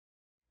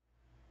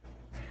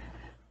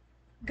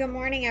Good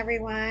morning,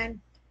 everyone.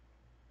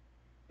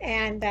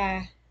 And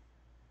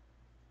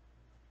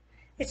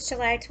it's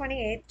July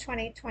 28th,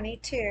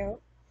 2022.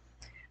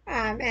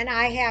 And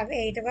I have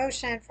a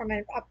devotion from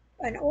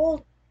an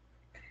old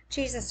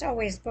Jesus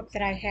Always book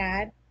that I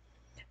had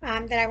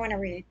that I want to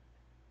read.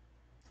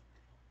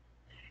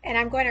 And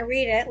I'm going to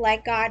read it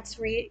like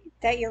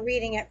that you're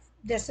reading it.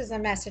 This is a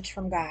message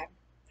from God.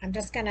 I'm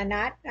not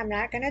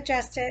going to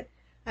adjust it.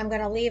 I'm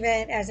going to leave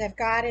it as if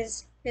God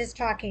is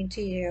talking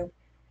to you,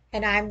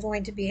 and I'm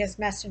going to be his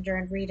messenger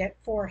and read it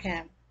for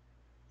him.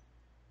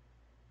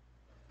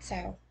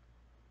 So,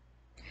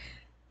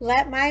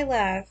 let my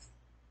love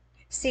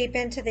seep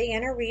into the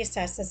inner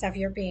recesses of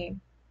your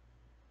being.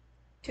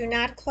 Do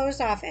not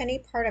close off any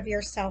part of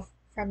yourself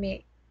from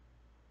me.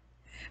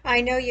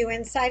 I know you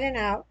inside and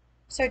out,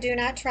 so do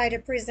not try to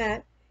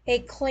present a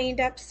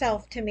cleaned up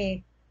self to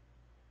me.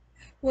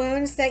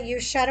 Wounds that you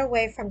shut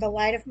away from the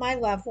light of my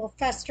love will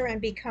fester and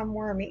become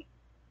wormy.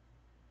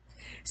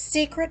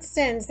 Secret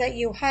sins that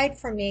you hide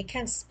from me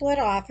can split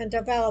off and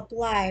develop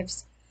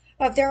lives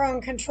of their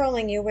own,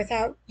 controlling you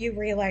without you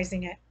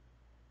realizing it.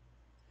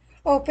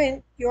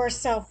 Open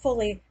yourself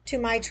fully to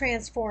my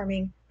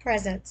transforming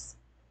presence.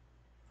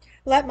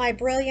 Let my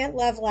brilliant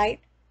love light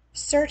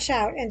search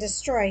out and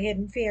destroy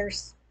hidden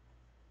fears.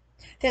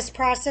 This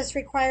process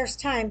requires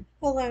time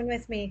alone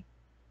with me.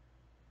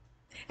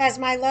 As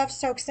my love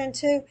soaks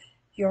into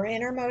your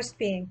innermost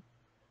being,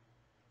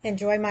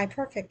 enjoy my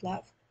perfect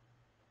love,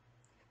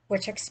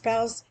 which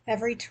expels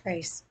every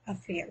trace of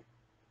fear.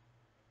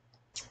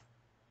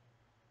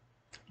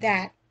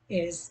 That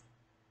is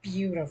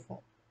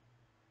beautiful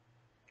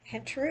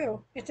and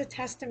true. It's a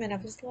testament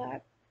of his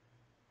love.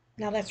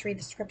 Now let's read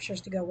the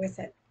scriptures to go with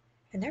it,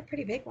 and they're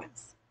pretty big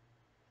ones.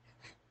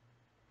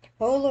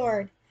 O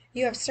Lord,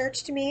 you have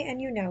searched me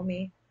and you know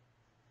me.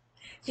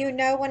 You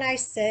know when I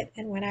sit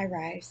and when I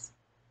rise.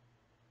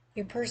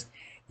 You, per-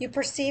 you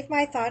perceive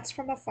my thoughts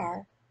from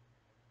afar.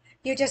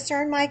 You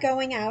discern my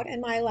going out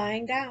and my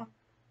lying down.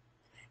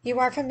 You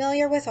are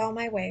familiar with all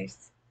my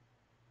ways.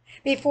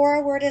 Before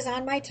a word is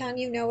on my tongue,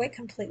 you know it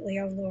completely,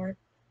 O Lord.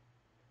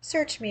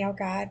 Search me, O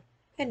God,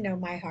 and know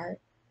my heart.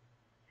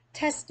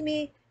 Test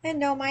me and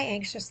know my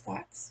anxious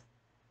thoughts.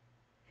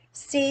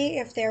 See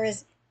if there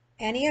is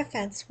any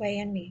offense way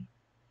in me,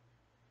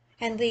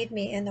 and lead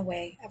me in the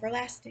way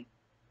everlasting.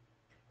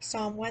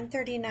 Psalm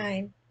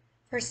 139,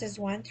 verses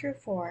 1 through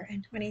 4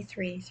 and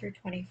 23 through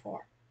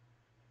 24.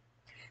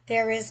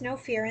 There is no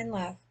fear in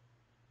love.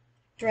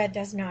 Dread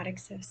does not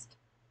exist.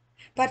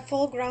 But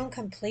full-grown,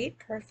 complete,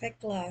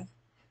 perfect love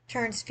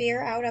turns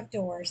fear out of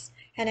doors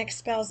and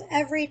expels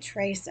every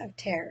trace of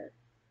terror.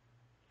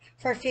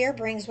 For fear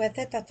brings with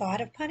it the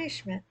thought of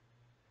punishment.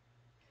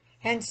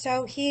 And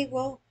so he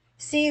will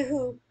see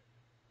who,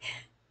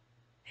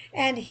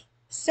 and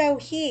so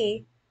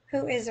he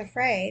who is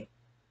afraid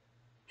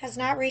has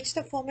not reached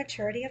the full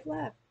maturity of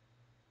love,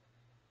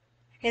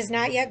 is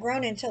not yet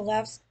grown into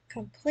love's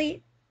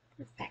complete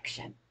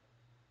perfection.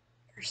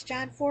 1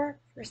 John 4,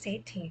 verse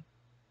 18.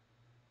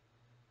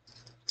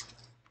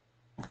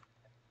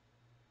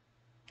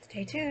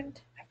 Stay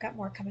tuned. I've got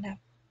more coming up.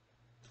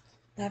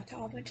 Love to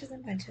all bunches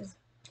and bunches.